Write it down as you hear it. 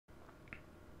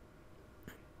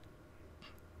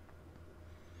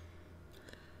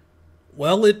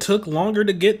Well, it took longer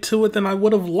to get to it than I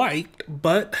would have liked,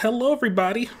 but hello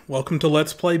everybody. Welcome to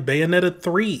Let's Play Bayonetta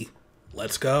 3.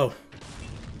 Let's go.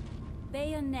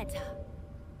 Bayonetta.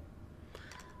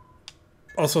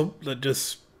 Also,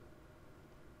 just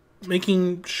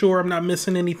making sure I'm not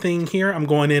missing anything here. I'm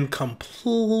going in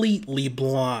completely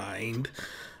blind.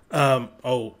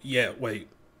 Oh, yeah, wait.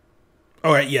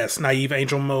 Alright, yes, Naive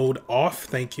Angel mode off,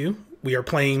 thank you. We are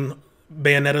playing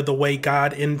Bayonetta the way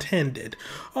God intended.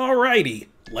 Alrighty,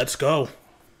 let's go.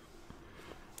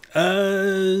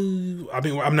 I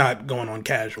mean, I'm not going on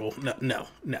casual. No.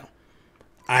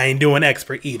 I ain't doing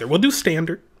expert either. We'll do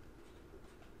standard.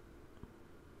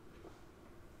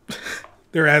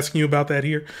 They're asking you about that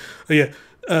here. Oh, yeah.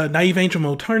 Naive Angel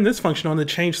mode. Turn this function on to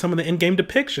change some of the in-game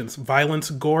depictions.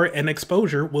 Violence, gore, and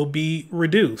exposure will be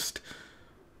reduced.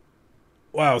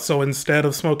 Wow, so instead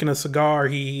of smoking a cigar,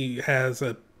 he has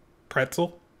a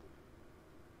pretzel?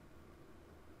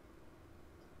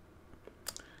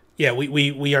 Yeah,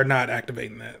 we are not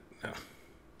activating that. No.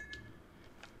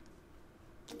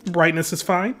 Brightness is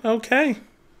fine. Okay.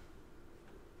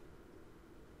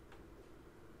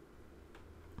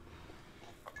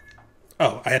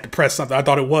 Oh, I had to press something. I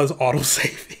thought it was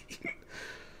auto-saving.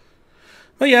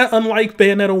 But yeah, unlike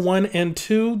Bayonetta 1 and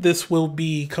 2, this will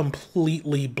be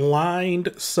completely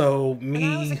blind, so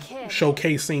me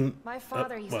showcasing... My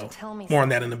father used to tell me more on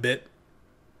that in a bit.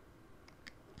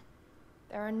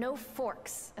 There are no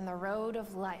forks in the road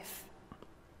of life.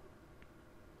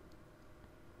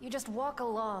 You just walk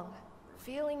along,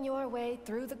 feeling your way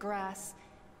through the grass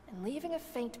and leaving a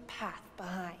faint path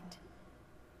behind.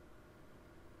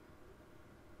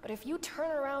 But if you turn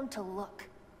around to look,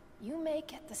 you may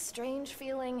get the strange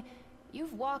feeling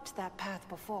you've walked that path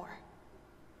before.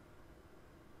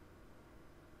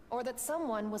 Or that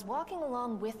someone was walking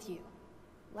along with you,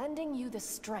 lending you the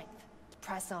strength to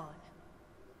press on.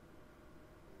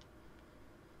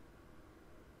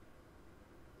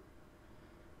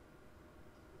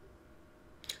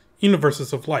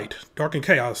 Universes of light, dark and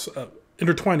chaos,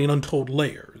 intertwining untold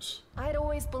layers. I'd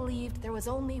always believed there was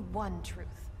only one truth,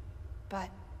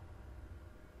 but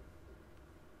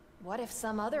what if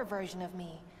some other version of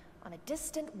me on a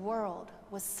distant world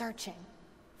was searching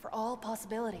for all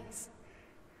possibilities?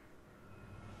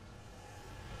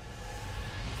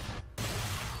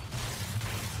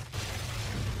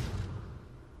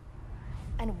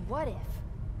 And what if,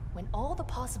 when all the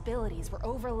possibilities were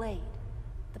overlaid,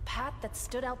 the path that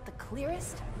stood out the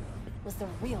clearest was the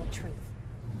real truth?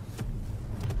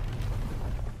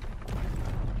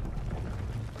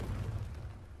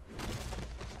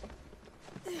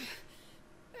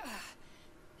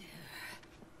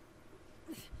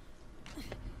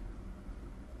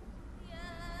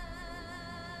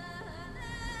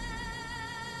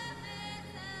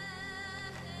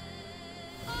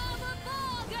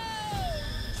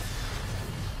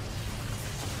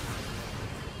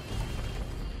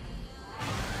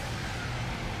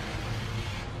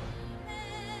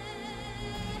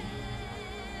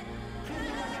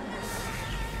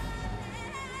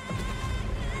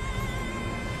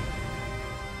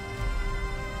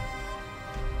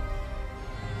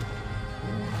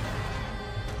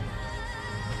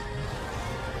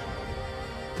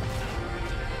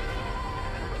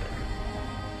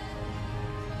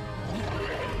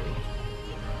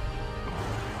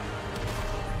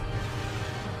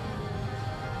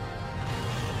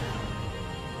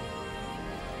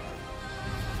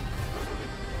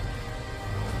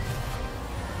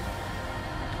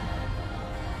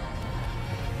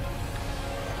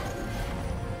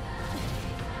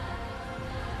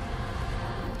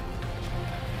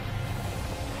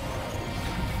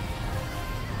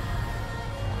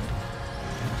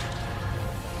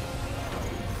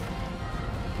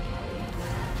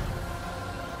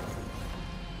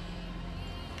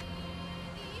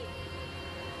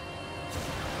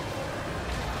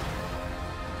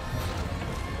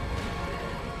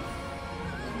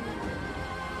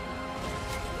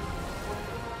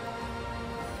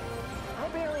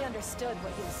 Understood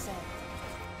what he was saying,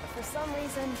 but for some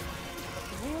reason,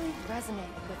 it really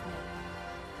resonated with me.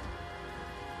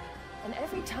 And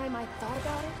every time I thought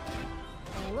about it,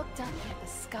 I looked up at the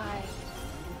sky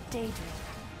and daydreamed.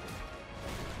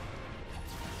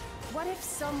 What if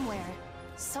somewhere,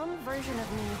 some version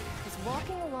of me was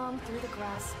walking along through the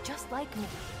grass just like me?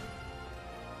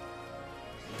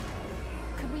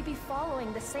 Could we be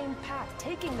following the same path,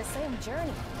 taking the same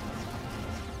journey?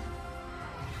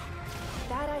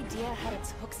 That idea had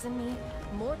its hooks in me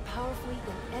more powerfully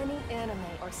than any anime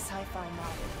or sci-fi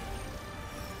novel.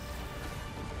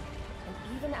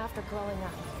 And even after growing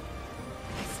up,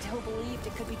 I still believed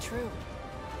it could be true.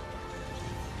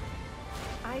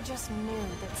 I just knew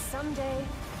that someday,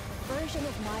 a version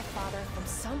of my father from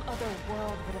some other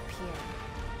world would appear.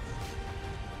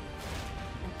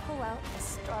 And pull out a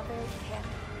strawberry candy,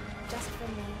 just for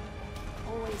me,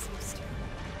 always used to.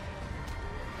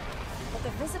 But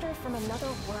the visitor from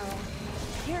another world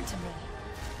appeared to me.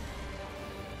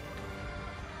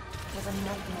 It was a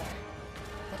nightmare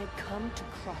that had come to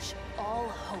crush all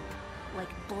hope like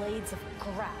blades of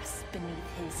grass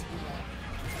beneath his heel.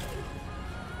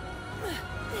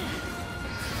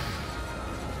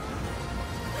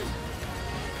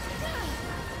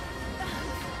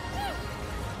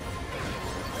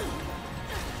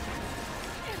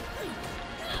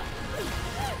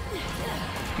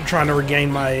 I'm trying to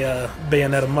regain my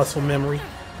Bayonetta muscle memory.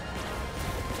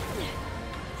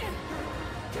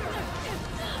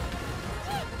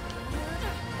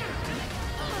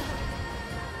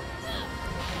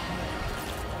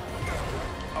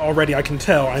 Already I can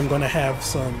tell I'm going to have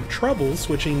some trouble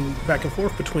switching back and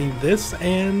forth between this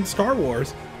and Star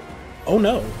Wars. Oh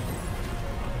no.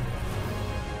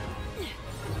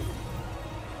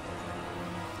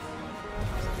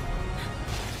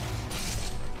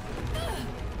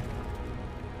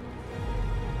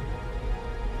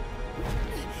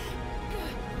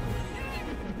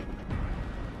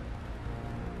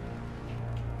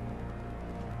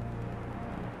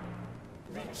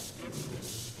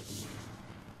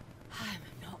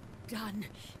 Done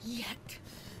yet.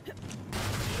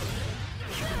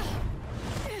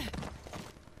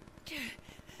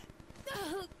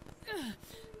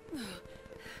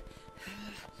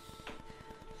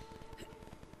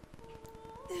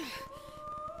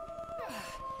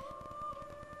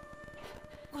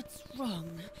 What's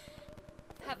wrong?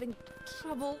 Having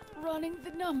trouble running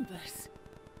the numbers?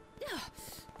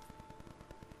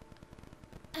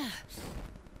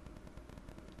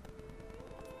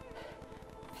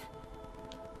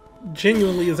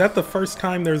 Genuinely, is that the first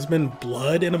time there's been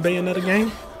blood in a Bayonetta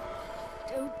game?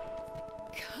 Don't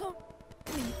count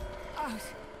me out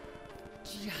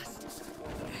just yet.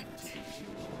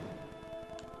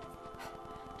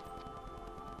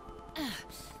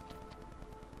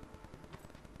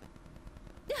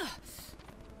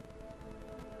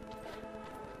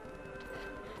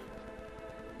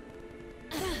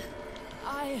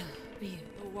 I'll be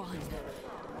the one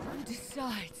who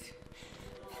decides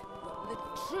what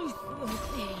the truth will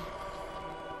be.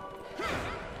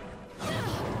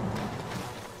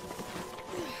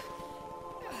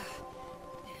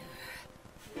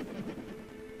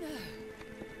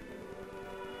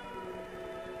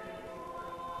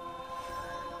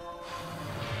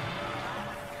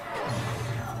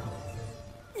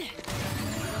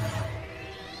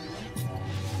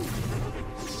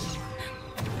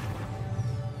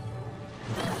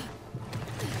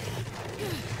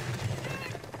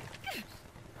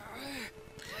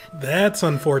 That's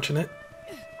unfortunate.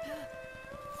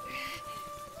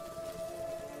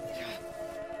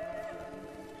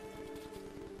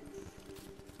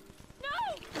 No!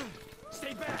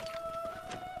 Stay back!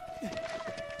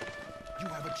 You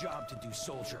have a job to do,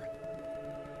 soldier.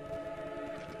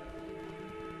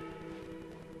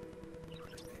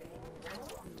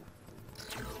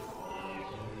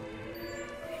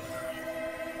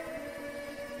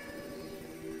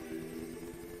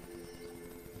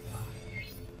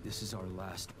 This is our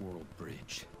last world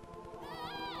bridge.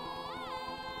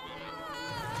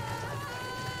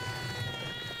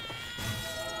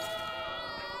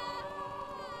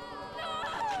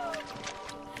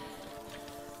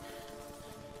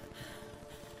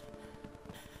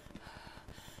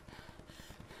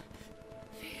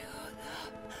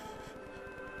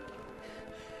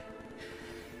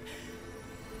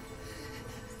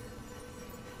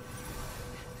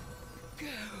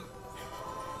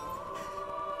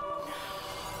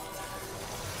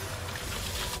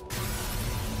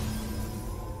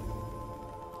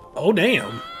 Oh,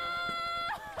 damn.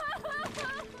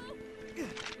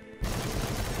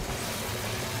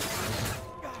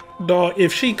 Dog,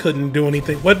 if she couldn't do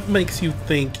anything, what makes you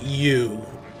think you?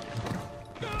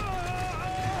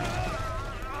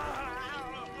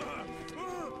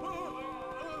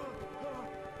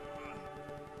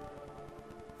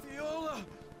 Viola,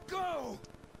 go!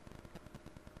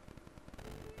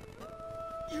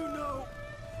 You know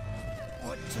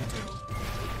what to do.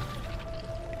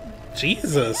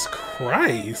 Jesus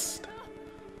Christ.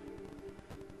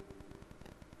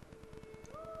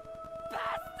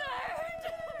 Bastard!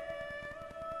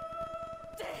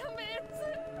 Damn it!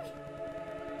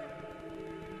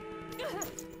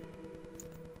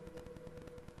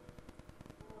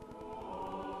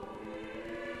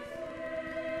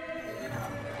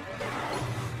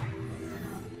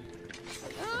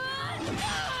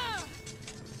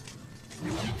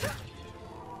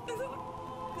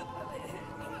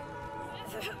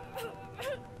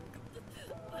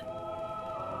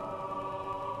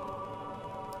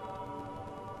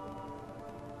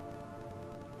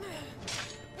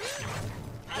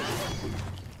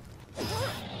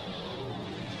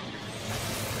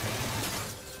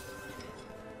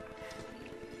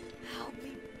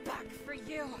 back for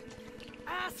you,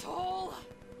 asshole!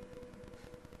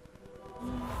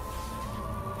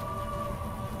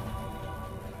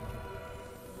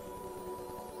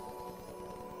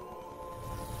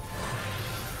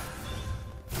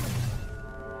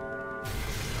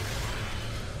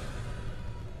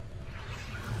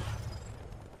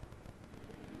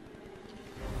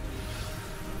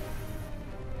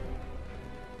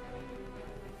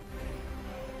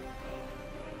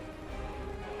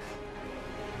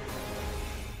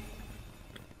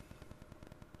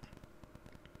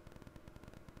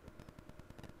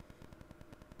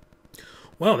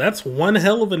 Well, that's one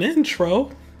hell of an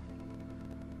intro.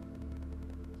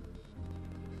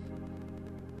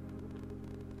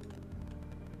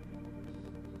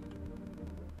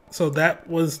 So that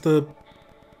was the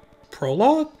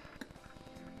prologue?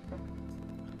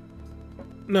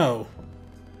 No.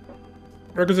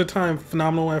 Records of Time,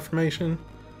 phenomenal affirmation.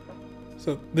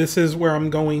 So this is where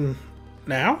I'm going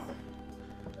now?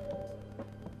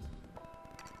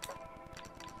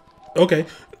 Okay.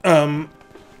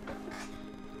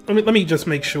 Let me just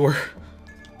make sure.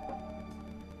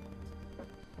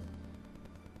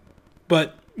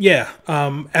 But yeah,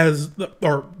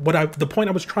 the point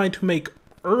I was trying to make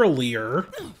earlier.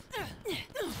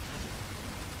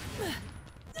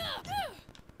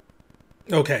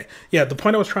 Okay, yeah, the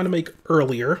point I was trying to make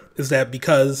earlier is that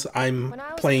because I'm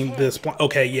playing this.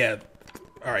 Okay, yeah,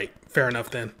 all right, fair enough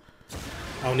then.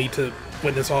 I'll need to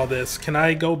witness all this. Can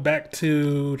I go back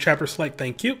to chapter select?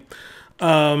 Thank you.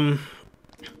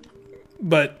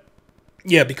 But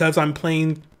yeah, because I'm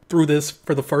playing through this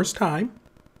for the first time,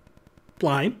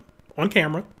 blind, on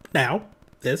camera, now,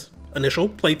 this initial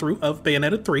playthrough of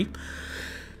Bayonetta 3,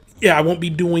 yeah, I won't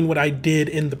be doing what I did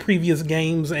in the previous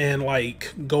games and,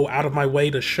 like, go out of my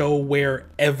way to show where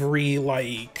every,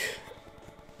 like,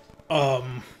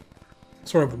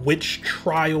 sort of witch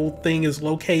trial thing is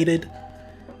located,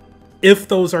 if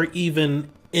those are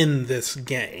even in this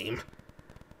game.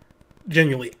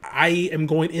 Genuinely, I am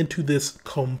going into this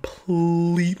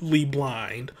completely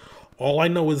blind. All I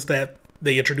know is that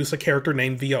they introduce a character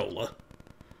named Viola.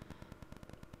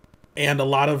 And a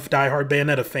lot of diehard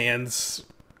Bayonetta fans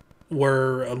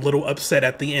were a little upset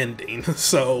at the ending.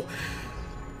 So,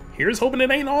 here's hoping it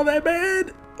ain't all that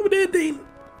bad of an ending.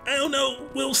 I don't know.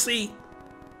 We'll see.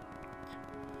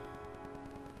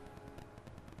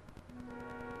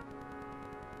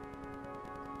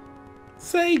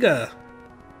 Sega.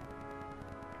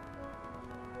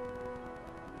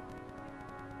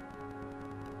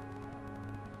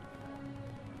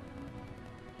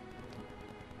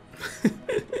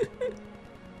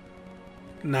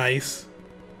 Nice.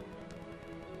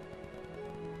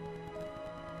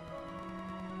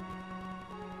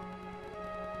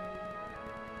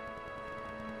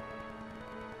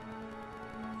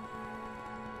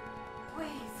 Please,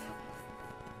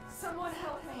 someone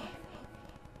help me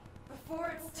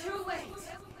before it's too late.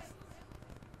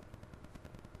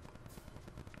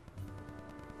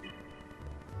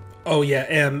 Oh yeah,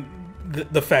 and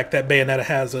the fact that Bayonetta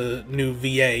has a new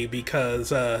VA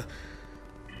because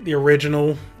the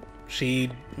original, she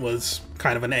was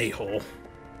kind of an a-hole.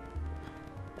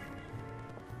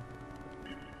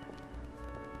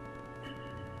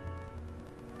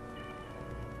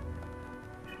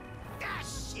 Ah,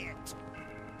 shit!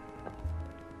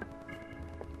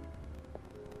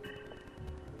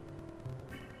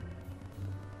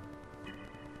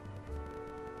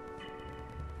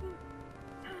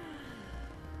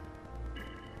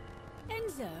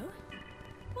 Enzo,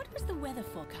 what was the weather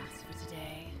forecast for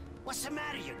today? What's the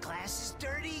matter? Your glass is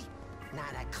dirty?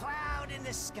 Not a cloud in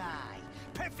the sky.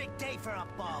 Perfect day for a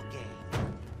ball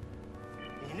game.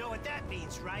 You know what that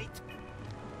means, right?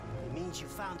 It means you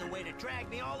found a way to drag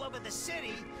me all over the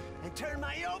city and turn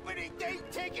my opening day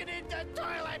ticket into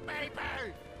toilet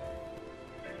paper!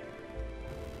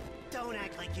 Don't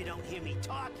act like you don't hear me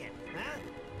talking, huh?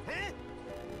 Huh?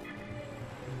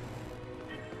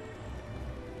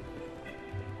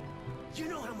 You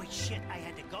know how much shit I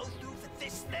had to go through for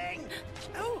this thing?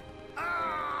 Oh!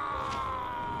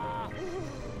 Ah!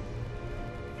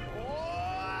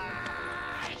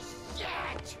 Oh,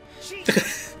 shit!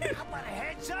 Jesus! How about a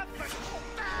heads up for...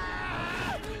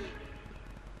 Ah!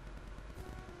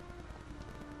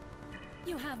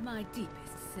 You have my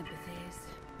deepest sympathies.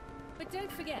 But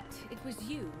don't forget, it was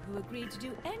you who agreed to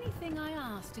do anything I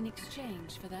asked in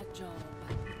exchange for that job.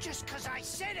 Just because I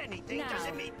said anything Now,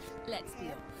 doesn't mean... let's be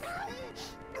off.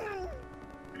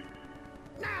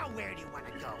 Now where do you want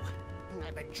to go?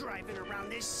 I've been driving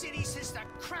around this city since the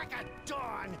crack of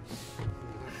dawn.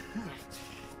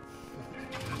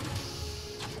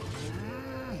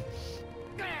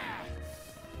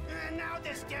 And now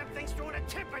this damn thing's throwing a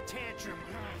temper tantrum.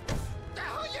 The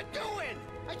hell you doing?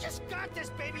 I just got this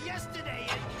baby yesterday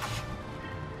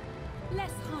and...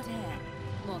 Less hot air,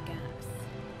 more gas.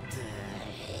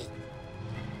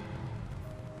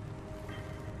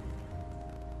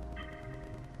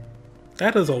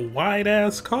 That is a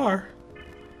wide-ass car.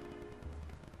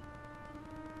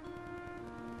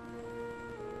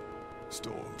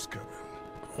 Storm's coming.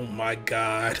 Oh my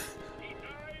god.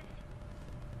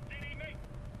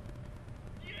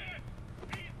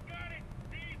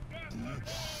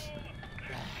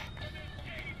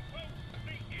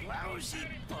 Lousy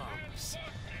bums.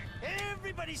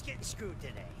 Everybody's getting screwed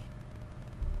today.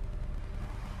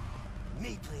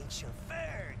 Me playing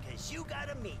chauffeur, because you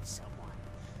gotta meet someone.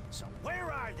 So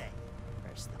where are they?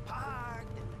 First the park,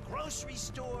 then the grocery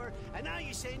store, and now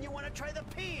you're saying you want to try the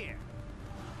pier.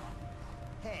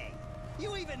 Hey,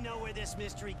 you even know where this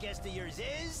mystery guest of yours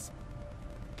is?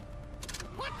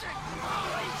 What the...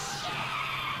 Holy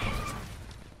shit!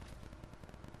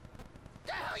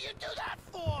 The hell you do that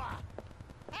for?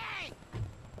 Hey!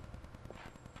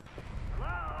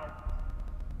 Hello?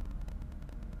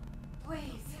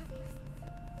 Please,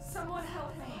 someone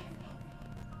help me.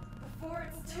 Before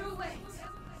it's too late.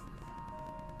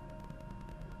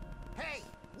 Hey,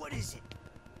 what is it?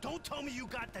 Don't tell me you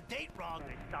got the date wrong.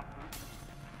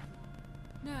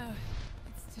 No,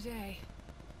 it's today.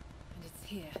 And it's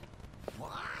here.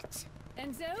 What?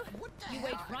 Enzo, What the you hell?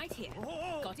 wait right here.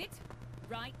 Whoa. Got it?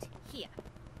 Right here.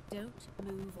 Don't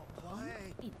move one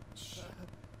Hey. inch.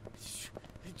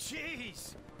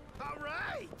 Jeez. All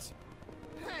right.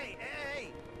 Hey,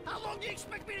 hey. How long do you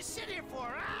expect me to sit here for,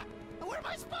 huh? And what am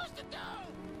I supposed to do?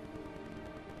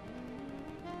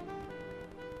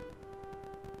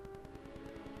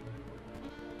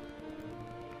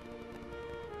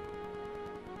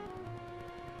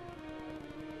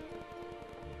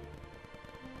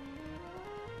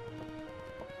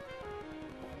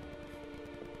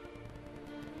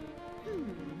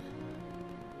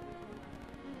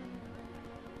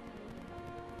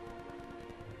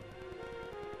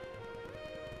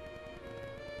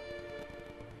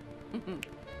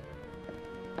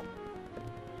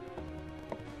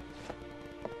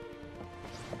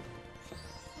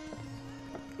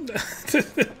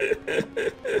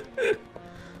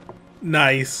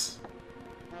 Nice.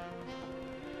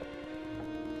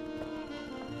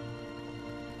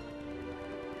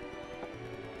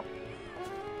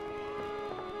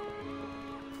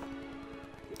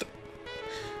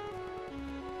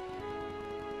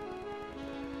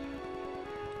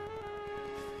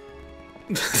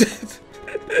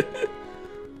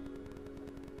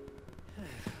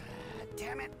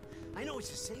 Damn it. I know it's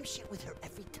the same shit with her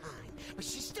every time, but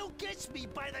she still gets me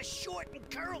by the short and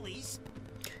curlies.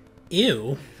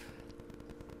 Ew.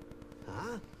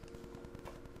 Huh?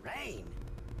 Rain?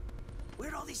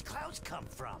 Where'd all these clouds come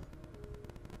from?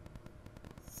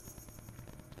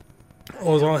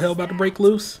 Oh, is all hell about to break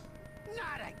loose?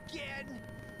 Not again!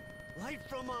 Light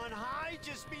from on high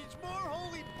just means more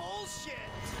holy bullshit!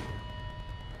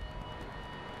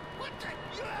 What the...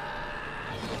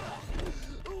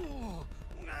 Ooh.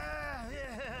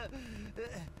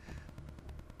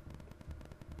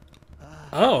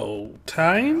 Oh,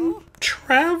 time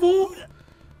travel?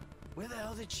 Where the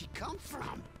hell did she come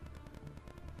from?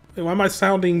 Wait, why am I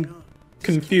sounding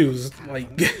confused? Like,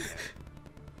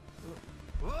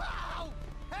 Whoa!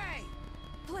 Hey!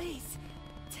 Please,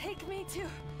 take me to her.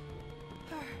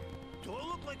 Do I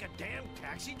look like a damn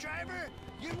taxi driver?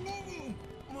 You're moving!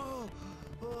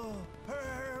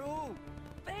 Her, who?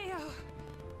 Theo.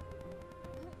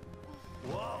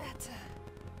 Whoa! That's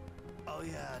Oh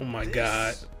yeah. oh my this?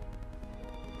 god.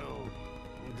 Oh,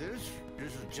 this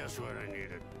is just what I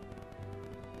needed.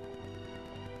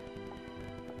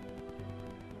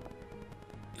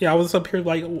 Yeah, I was up here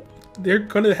like, they're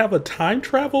gonna have a time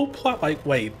travel plot? Like,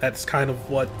 wait, that's kind of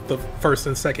what the first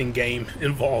and second game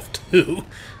involved too.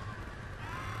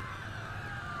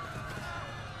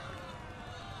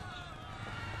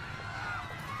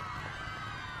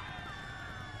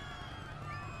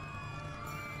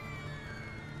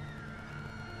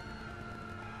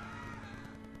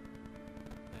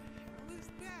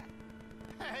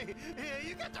 Hey,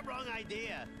 you got the wrong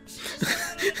idea. She's just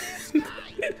out of the damn sky.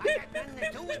 I got nothing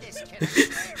to do with this kid. I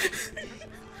swear.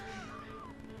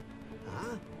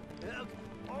 Huh?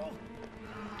 Oh.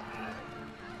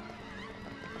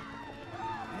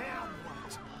 Now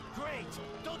what? Great.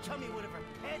 Don't tell me one of her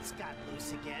pets got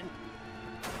loose again.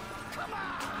 Come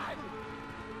on!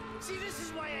 See, this is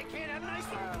why I can't have nice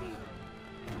ones.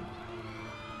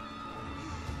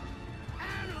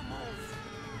 Animals!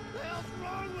 The hell's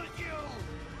wrong with you?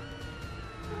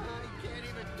 I can't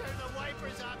even turn the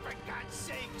wipers on, for God's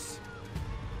sakes!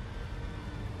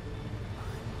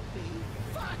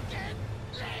 Fucking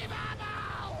leave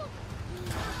ammo!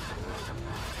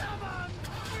 Come on,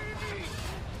 baby!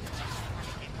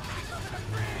 Back over the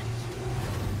bridge!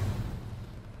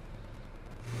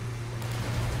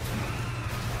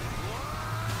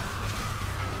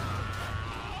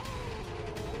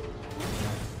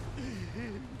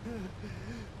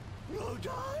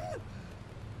 Rodon?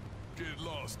 Get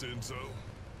lost, Enzo.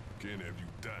 Can't have you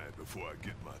die before I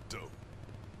get my dough.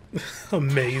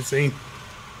 Amazing.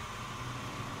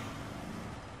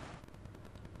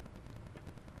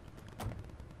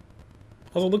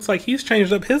 Also, looks like he's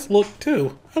changed up his look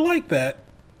too. I like that.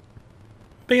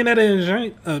 Bayonetta and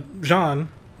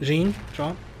Jean.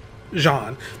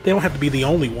 They don't have to be the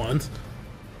only ones.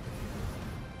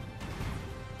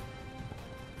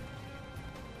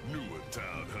 Newer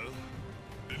town, huh?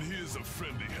 And here's a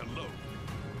friendly hello.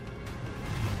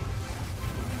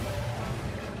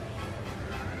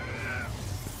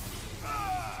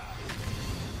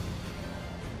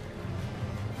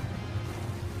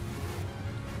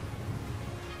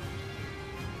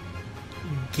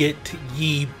 Get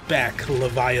ye back,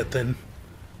 Leviathan.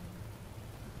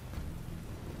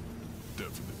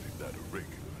 Definitely not a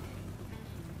regular.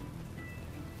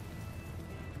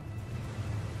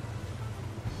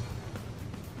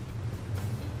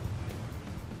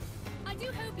 I do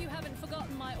hope you haven't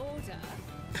forgotten my order.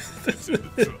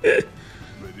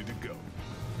 Ready to go.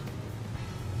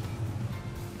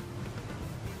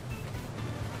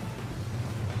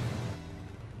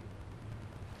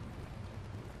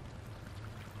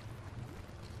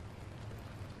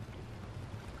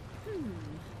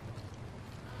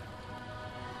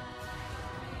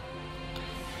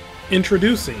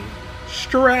 Introducing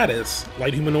Stratus,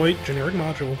 light humanoid generic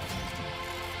module.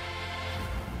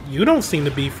 You don't seem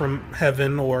to be from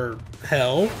heaven or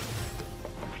hell.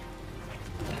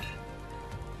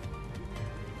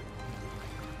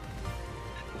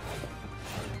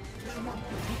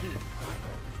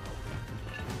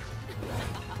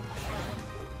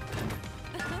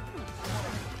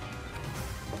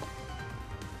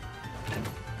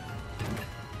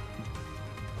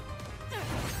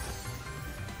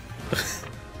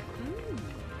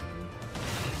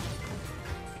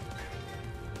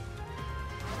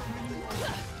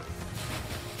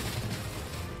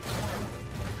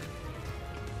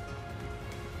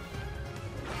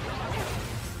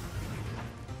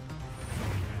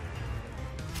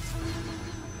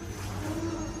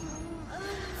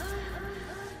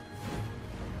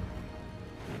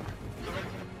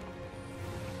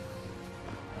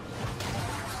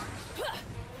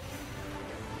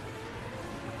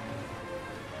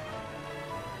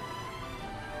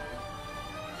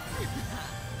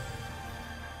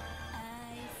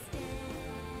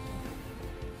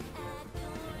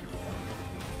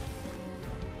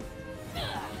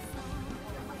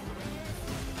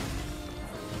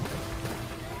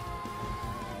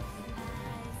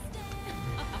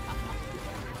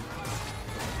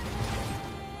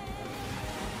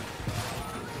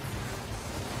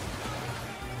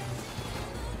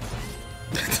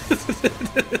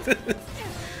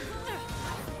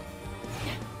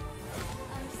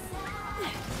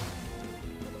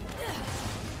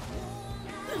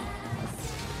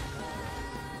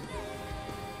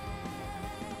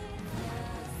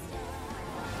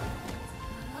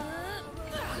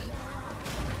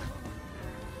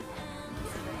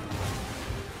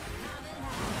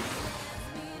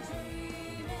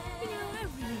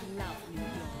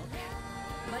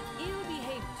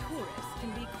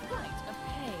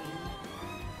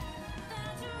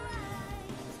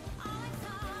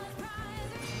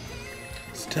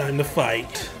 Time to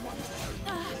fight.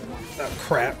 Oh,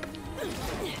 crap.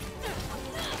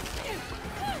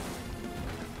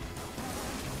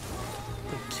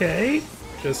 Okay.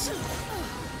 Just...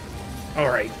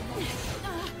 Alright.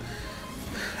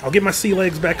 I'll get my sea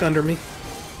legs back under me.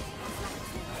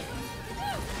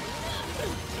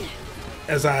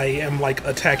 As I am, like,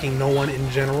 attacking no one in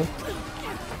general.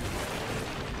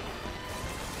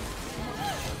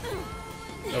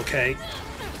 Okay.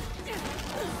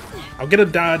 I'll get a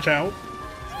dodge out.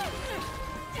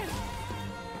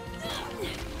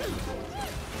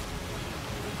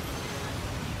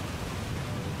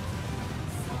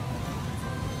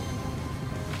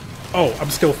 Oh,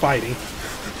 I'm still fighting.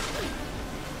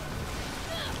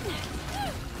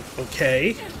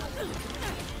 Okay.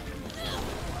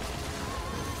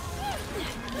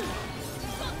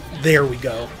 There we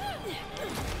go.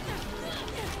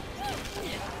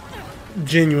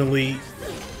 Genuinely,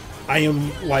 I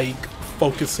am, like,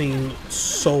 focusing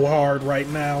so hard right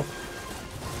now.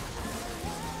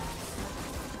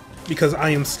 because I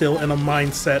am still in a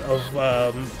mindset of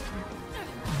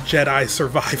Jedi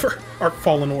Survivor or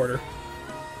Fallen Order.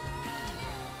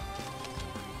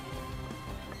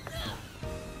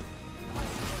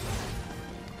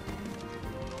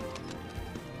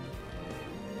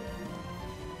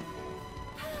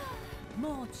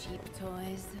 More cheap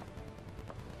toys.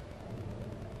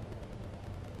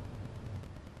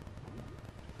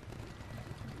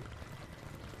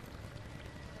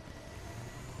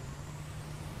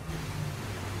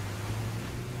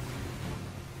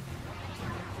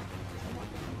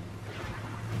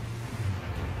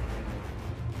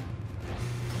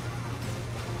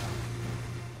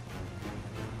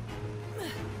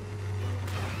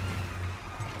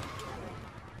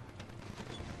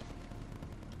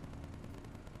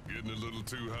 Getting a little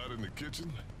too hot in the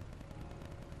kitchen?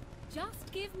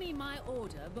 Just give me my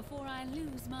order before I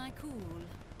lose my cool.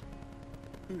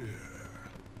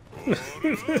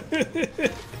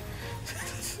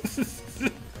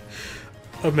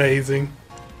 Amazing.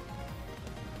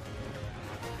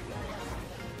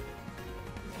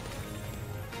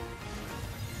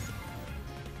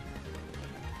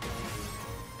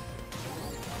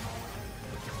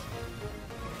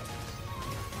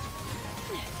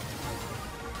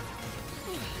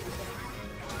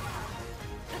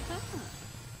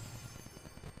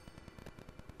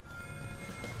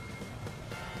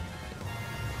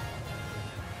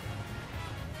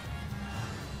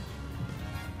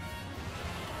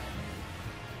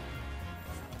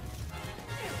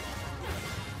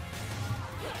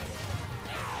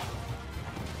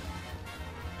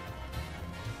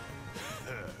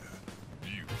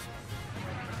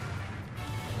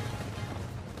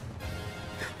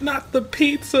 Not the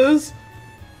pizzas.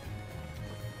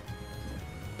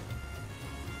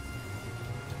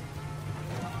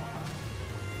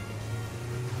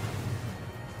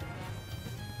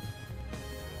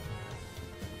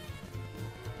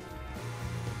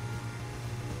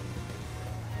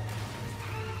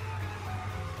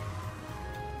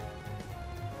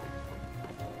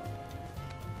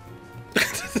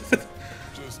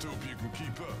 Just hope you can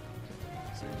keep up.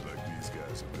 Seems like these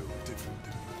guys are built different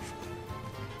than usual.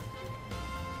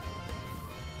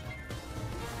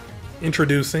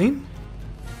 Introducing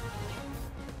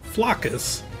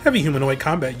Flockus, heavy humanoid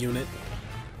combat unit.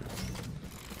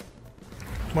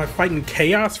 Am I fighting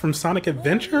Chaos from Sonic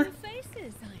Adventure? More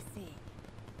faces, I see.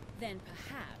 Then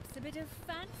perhaps a bit of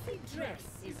fancy dress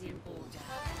is in order.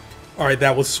 Alright,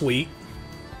 that was sweet.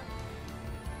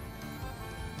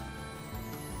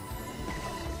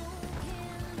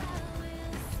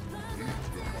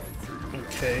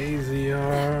 Okay,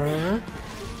 ZR.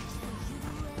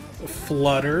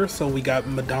 Flutter, so we got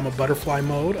Madama Butterfly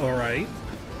mode, alright.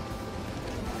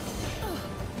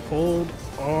 Hold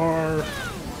R.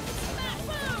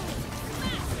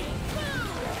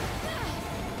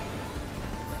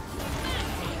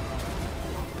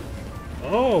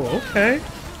 Oh, okay.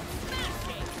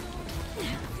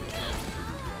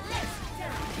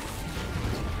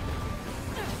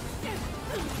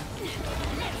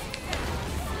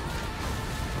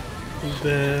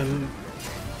 Then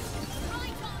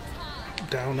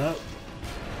down up.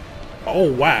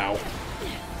 Oh wow.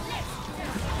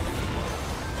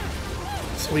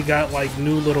 So we got like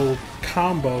new little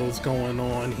combos going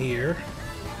on here.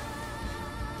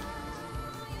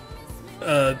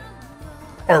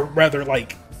 Or rather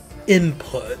like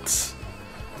inputs.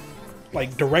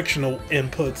 Like directional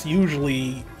inputs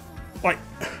usually like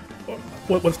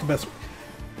what's the best,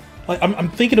 like I'm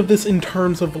thinking of this in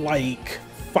terms of like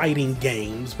fighting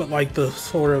games, but like the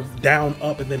sort of down,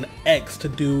 up, and then X to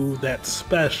do that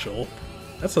special.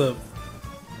 That's a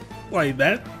like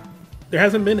that. There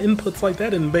hasn't been inputs like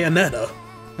that in Bayonetta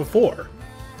before,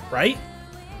 right?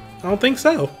 I don't think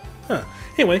so. Huh.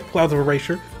 Anyway, Clouds of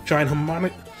Erasure, giant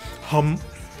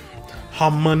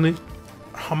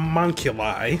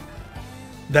homunculi.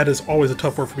 That is always a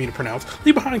tough word for me to pronounce.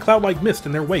 Leave behind cloud-like mist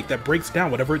in their wake that breaks down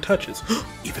whatever it touches.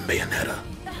 Even Bayonetta.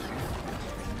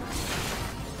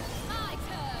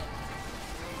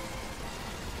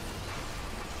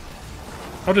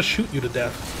 I'll just shoot you to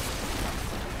death.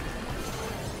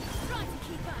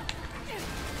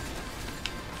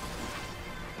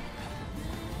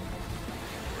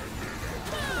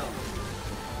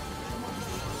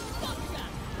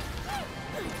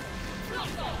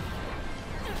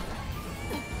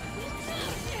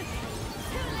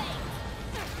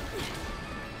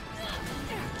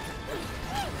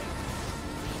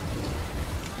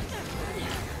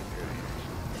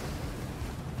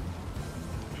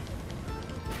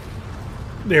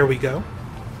 There we go.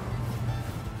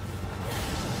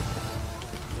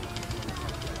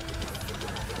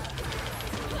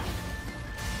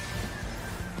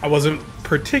 I wasn't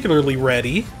particularly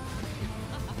ready.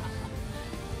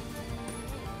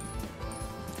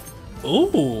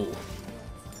 Ooh.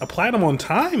 A platinum on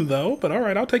time, though, but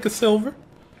alright, I'll take a silver.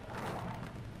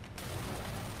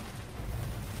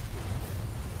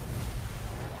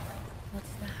 What's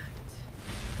that?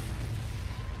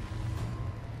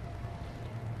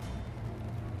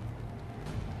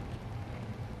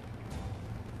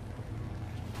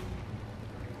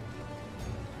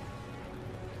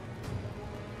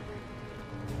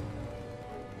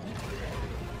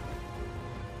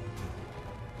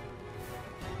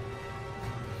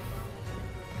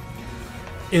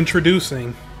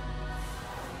 Introducing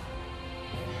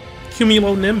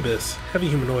Cumulonimbus, heavy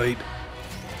humanoid,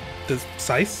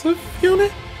 decisive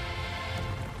unit?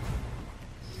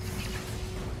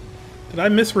 Did I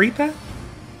misread that?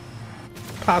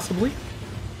 Possibly.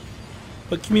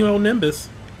 But Cumulonimbus,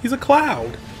 he's a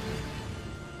cloud.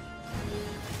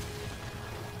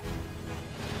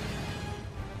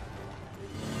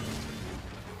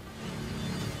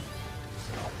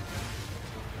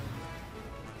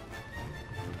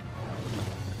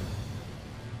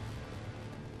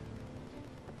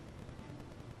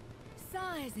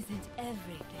 Size isn't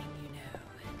everything, you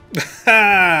know.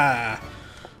 Ha!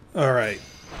 Alright.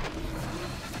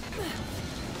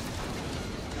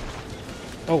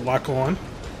 Oh, lock on.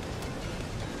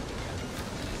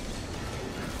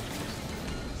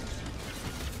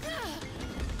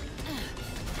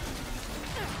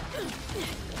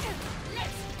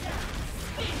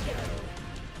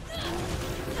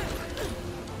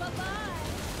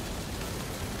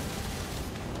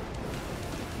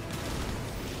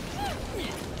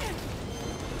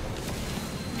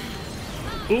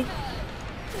 Ooh.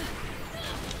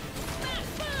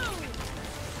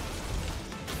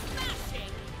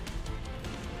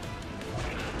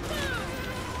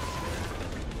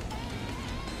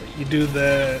 You do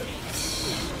that,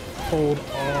 hold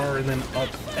R and then up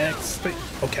X thing.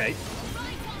 Okay.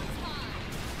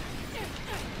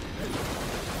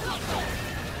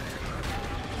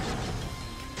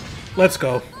 Let's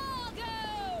go.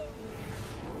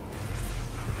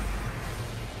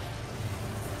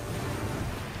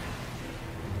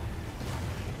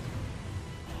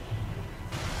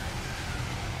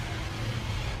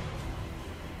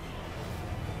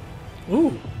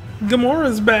 Ooh,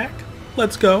 Gamora's back.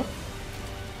 Let's go.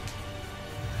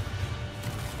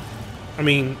 I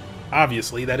mean,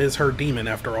 obviously, that is her demon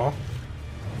after all.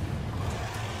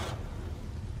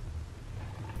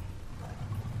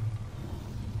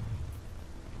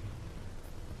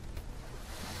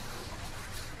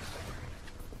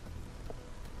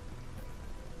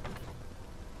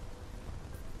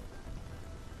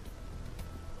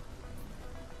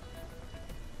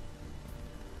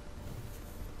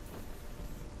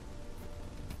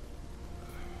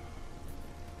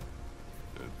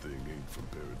 Thing ain't from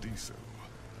Paradiso.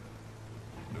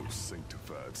 No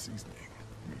sanctified seasoning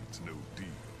means no deal.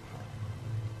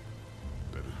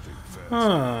 Better think fast.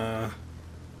 Huh.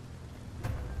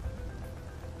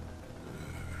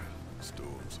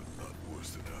 Storm's a lot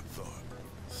worse than I thought.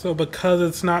 So because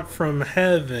it's not from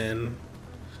heaven,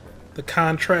 the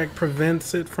contract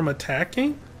prevents it from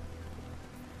attacking?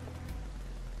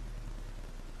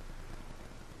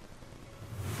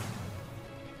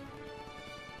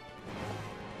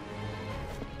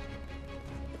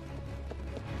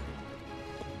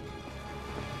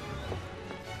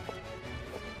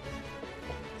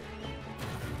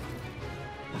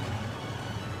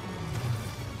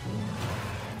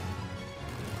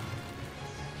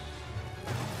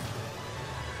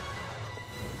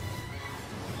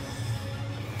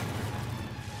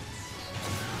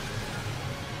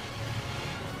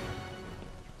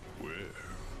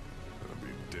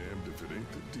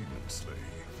 Slave.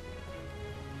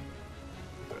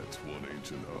 That's one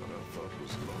ancient art I thought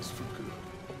was lost for good.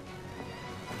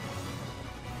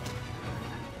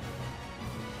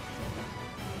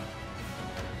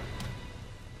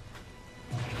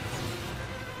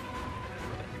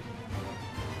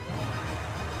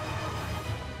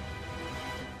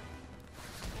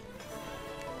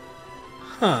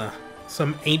 Huh.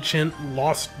 Some ancient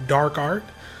lost dark art.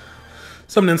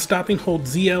 Summon and stopping, hold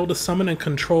ZL to summon and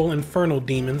control infernal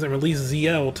demons, and release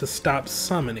ZL to stop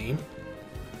summoning.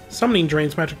 Summoning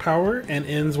drains magic power and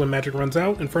ends when magic runs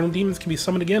out. Infernal demons can be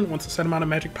summoned again once a set amount of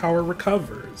magic power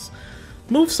recovers.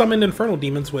 Move summoned infernal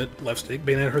demons with left stick.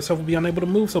 Bayonetta herself will be unable to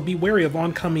move, so be wary of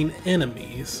oncoming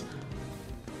enemies.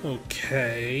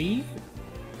 Okay.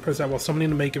 Press that while summoning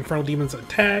to make infernal demons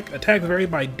attack. Attacks vary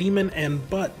by demon and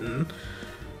button.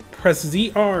 Press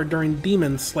ZR during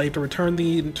Demon Slave to return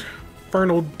the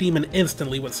infernal demon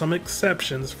instantly, with some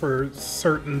exceptions for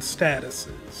certain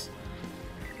statuses.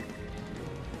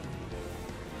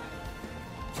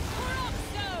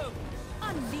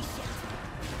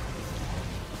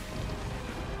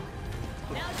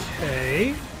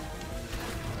 Okay.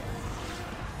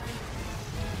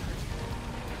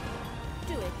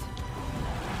 Do it.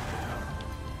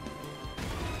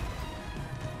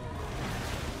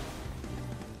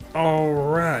 All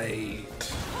right.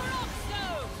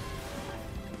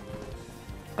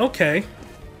 Okay.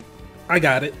 I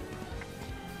got it.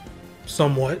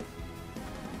 Somewhat.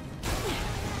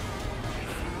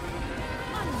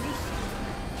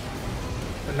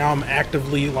 But now I'm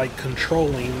actively, like,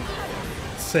 controlling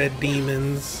said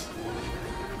demons.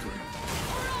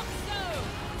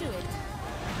 Do it.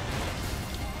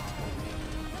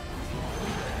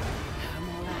 I'm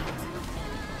all out.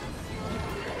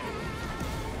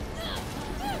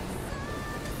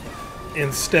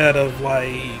 Instead of,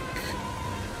 like,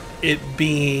 it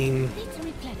being Need to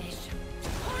replenish.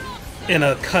 in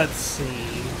a cutscene.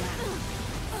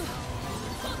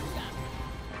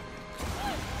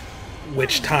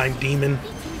 Which time, demon? Need to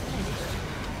replenish.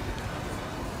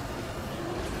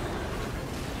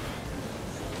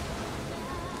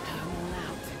 I'm all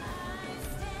out.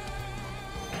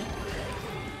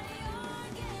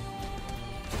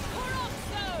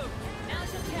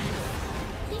 Now's your chance.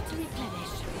 Need to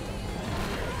replenish.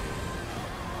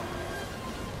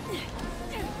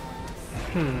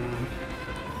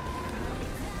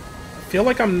 I feel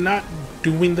like I'm not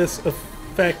doing this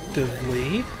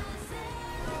effectively.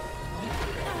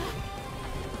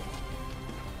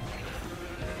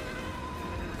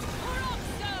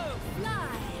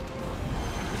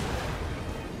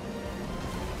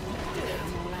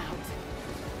 I'm all out.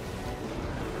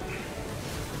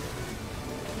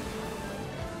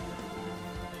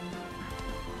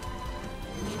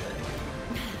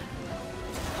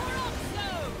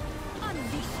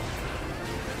 Unleash it.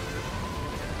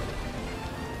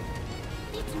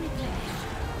 Need to replenish.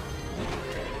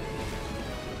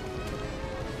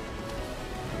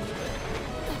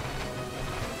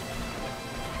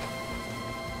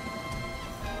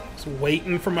 Just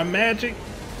waiting for my magic.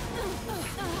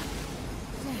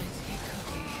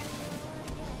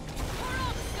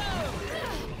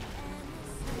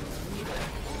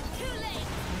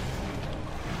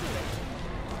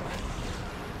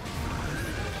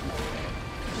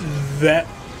 That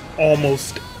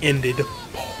almost ended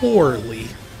poorly.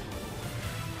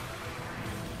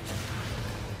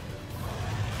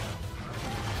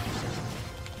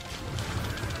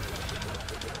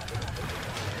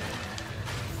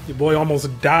 Your boy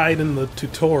almost died in the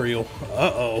tutorial.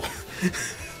 Uh-oh.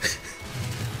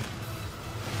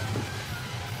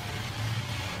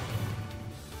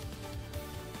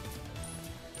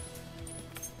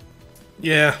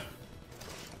 Yeah.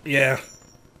 Yeah.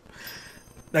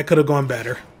 That could have gone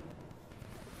better.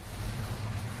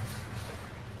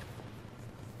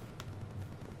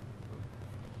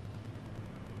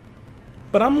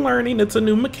 But I'm learning. It's a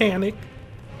new mechanic.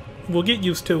 We'll get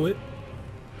used to it.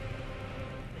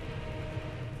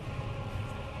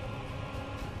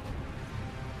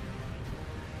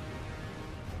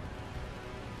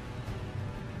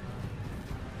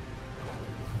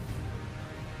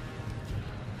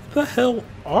 The hell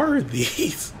are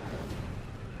these?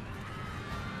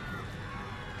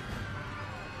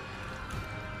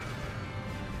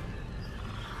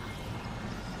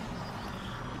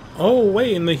 Oh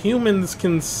wait, and the humans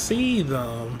can see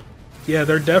them. Yeah,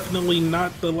 they're definitely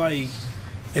not the, like,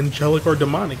 angelic or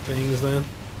demonic things then.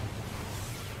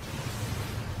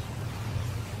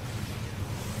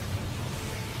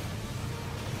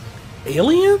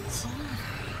 Aliens?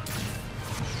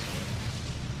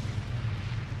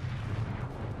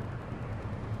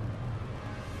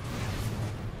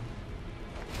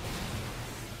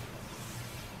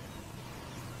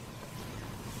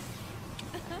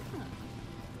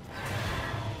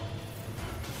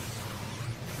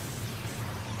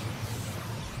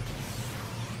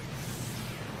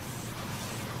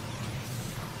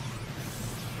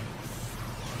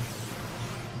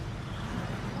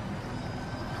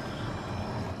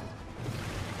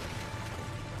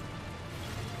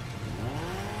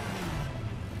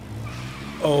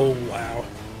 Oh, wow.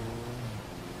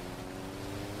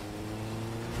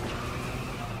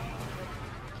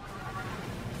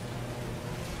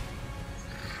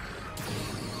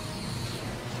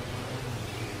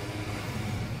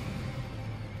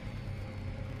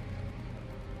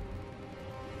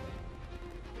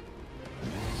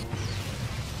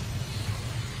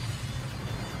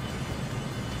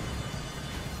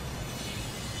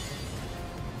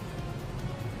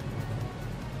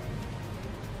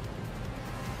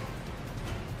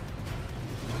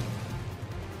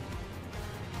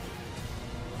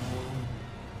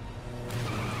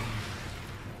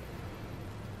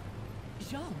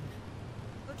 John.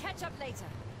 We'll catch up later.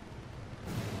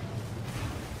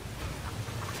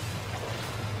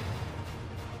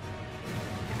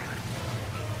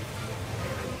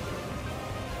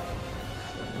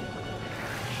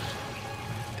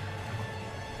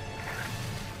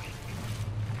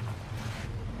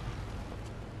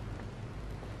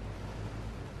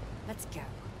 Let's go.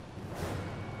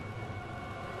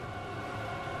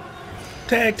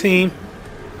 Tag team.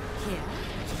 Here?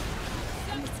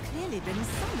 And it's clearly been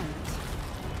summoned.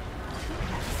 Who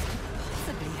else could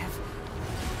possibly have...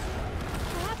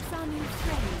 Perhaps our new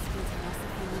friends will tell us a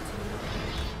thing or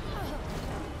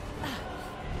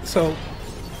two. So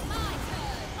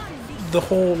the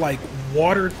whole like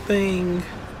water thing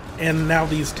and now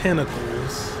these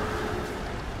tentacles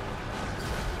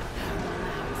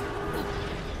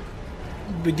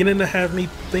beginning to have me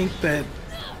think that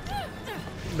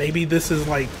maybe this is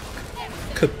like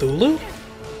Cthulhu?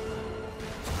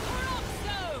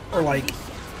 Or like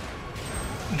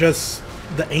just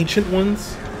the ancient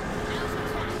ones?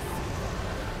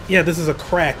 Yeah, this is a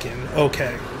Kraken.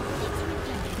 Okay.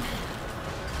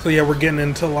 So yeah, we're getting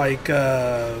into like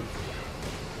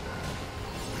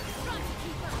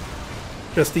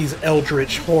just these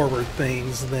eldritch horror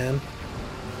things then.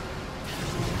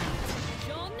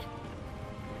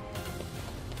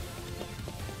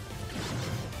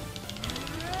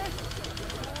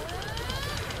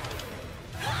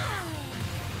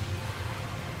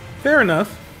 Fair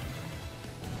enough.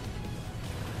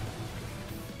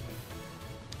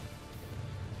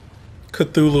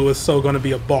 Cthulhu is so going to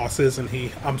be a boss, isn't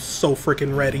he? I'm so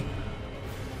freaking ready.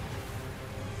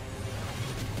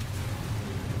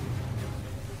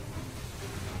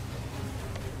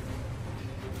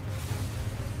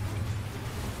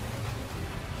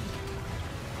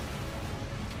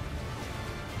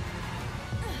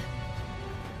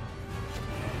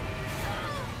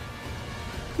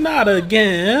 Not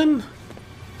again.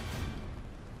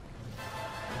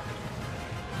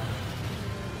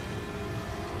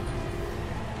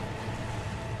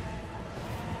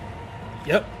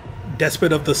 Yep.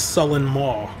 Despot of the Sullen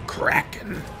Maw,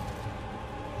 Kraken.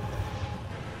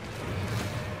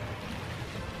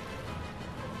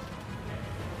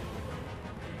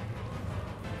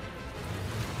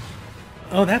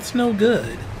 Oh, that's no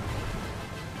good.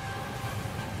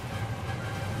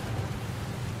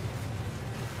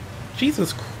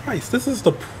 Jesus Christ, this is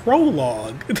the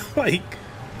prologue. Like...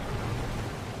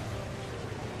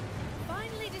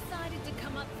 Finally decided to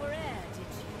come up for air, did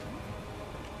you?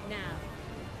 Now,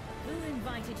 who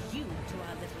invited you to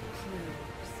our little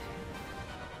cruise?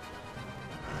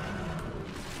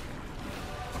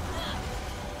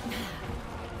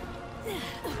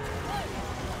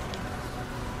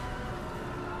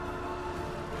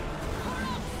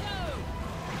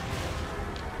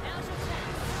 Now's your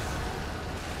chance.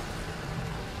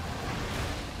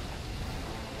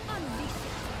 Unleash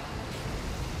it.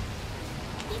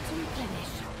 It's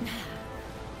replenished.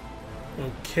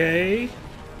 Okay.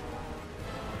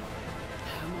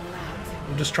 I'm all out.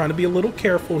 I'm just trying to be a little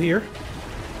careful here.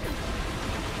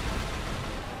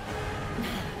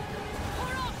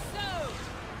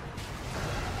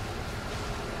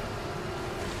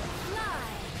 Fly.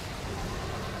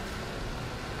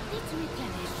 It's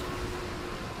replenished.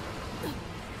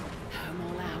 I'm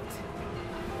all out.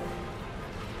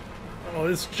 Oh,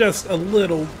 it's just a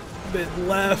little bit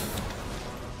left. Fly.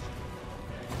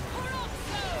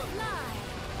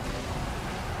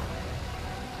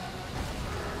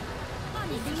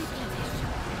 It's replenished.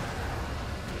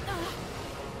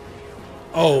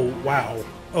 Oh, wow.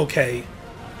 Okay.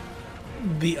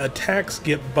 The attacks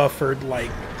get buffered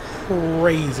like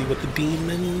crazy with the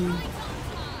demon.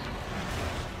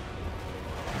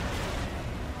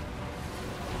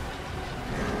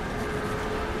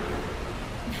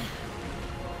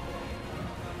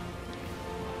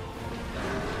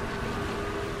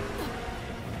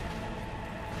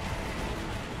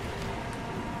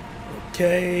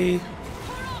 Okay.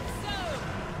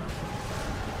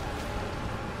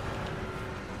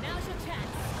 Now's your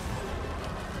chance.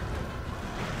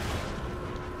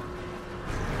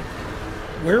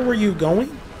 Where were you going?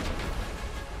 Too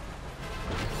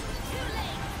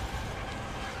late.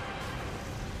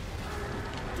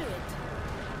 Do it.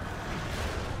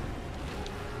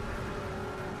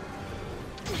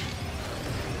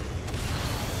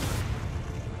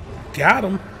 Got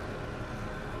him.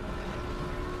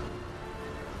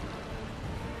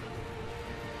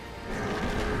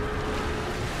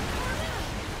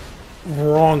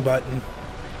 Wrong button.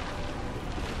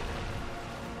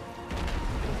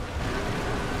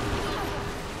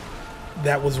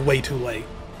 That was way too late.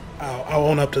 I'll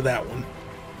own up to that one.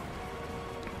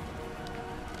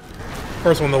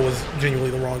 First one though was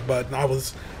genuinely the wrong button. I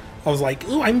was like,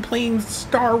 ooh, I'm playing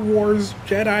Star Wars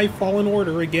Jedi Fallen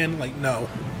Order again. Like, no.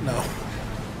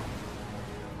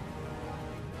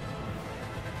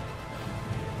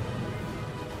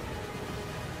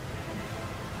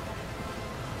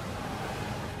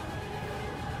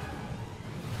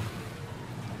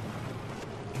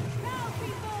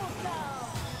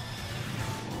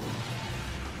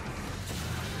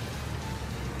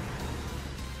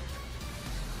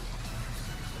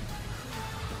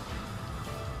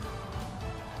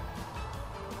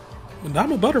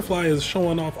 Madama Butterfly is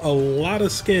showing off a lot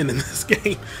of skin in this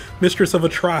game. Mistress of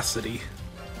Atrocity.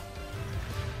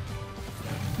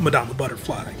 Madama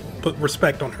Butterfly. Put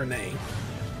respect on her name.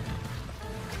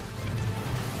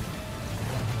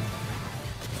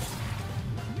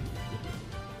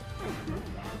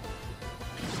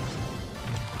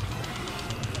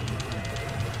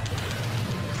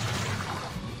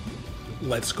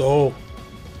 Let's go.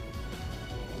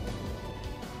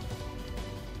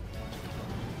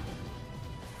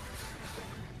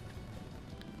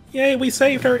 Yay, we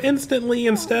saved her instantly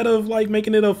instead of, like,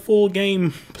 making it a full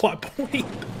game plot point.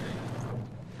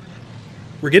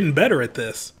 We're getting better at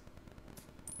this.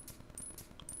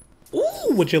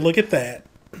 Ooh, would you look at that?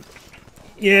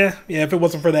 Yeah, if it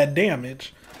wasn't for that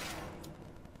damage.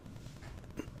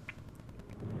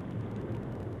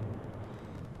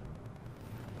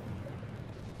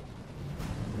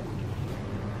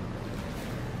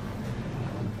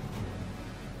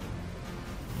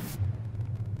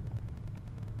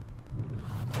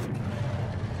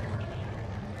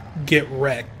 Get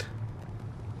wrecked.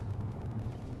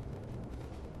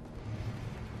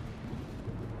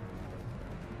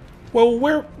 Well,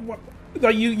 where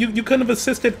you couldn't have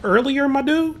assisted earlier, my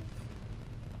dude?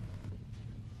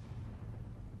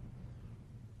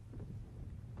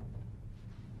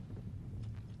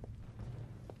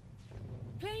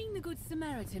 Playing the Good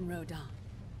Samaritan, Rodin.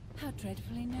 How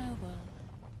dreadfully noble.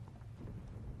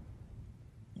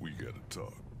 We gotta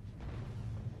talk.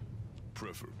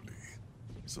 Preferably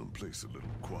someplace a little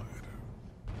quieter.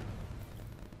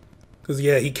 Because,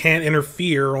 yeah, he can't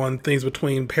interfere on things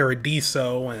between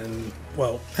Paradiso and,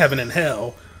 well, Heaven and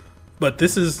Hell. But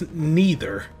this is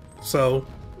neither. So,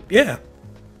 yeah.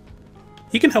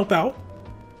 He can help out.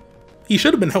 He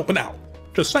should have been helping out.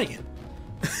 Just saying.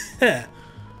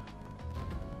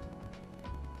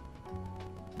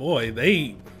 Boy,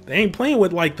 they ain't playing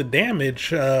with, like, the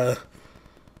damage,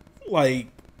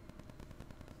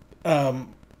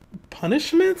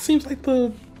 punishment? Seems like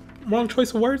the wrong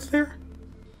choice of words there.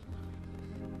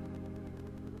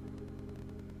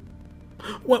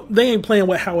 Well, they ain't playing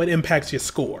with how it impacts your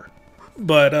score.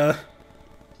 But,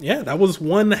 yeah, that was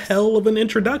one hell of an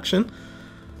introduction.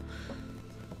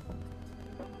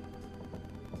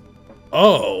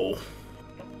 Oh,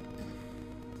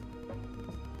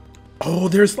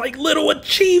 there's like little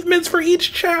achievements for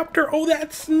each chapter. Oh,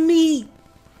 that's neat.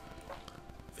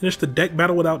 Finish the deck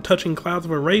battle without touching clouds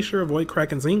of erasure. Avoid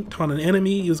Kraken's ink. Taunt an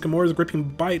enemy. Use Gamora's gripping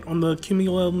bite on the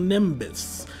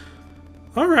cumulonimbus.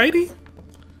 Alrighty.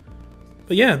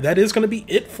 But yeah, that is going to be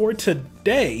it for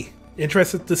today.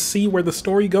 Interested to see where the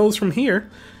story goes from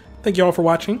here. Thank you all for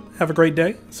watching. Have a great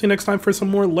day. See you next time for some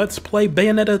more Let's Play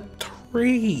Bayonetta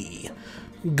 3.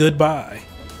 Goodbye.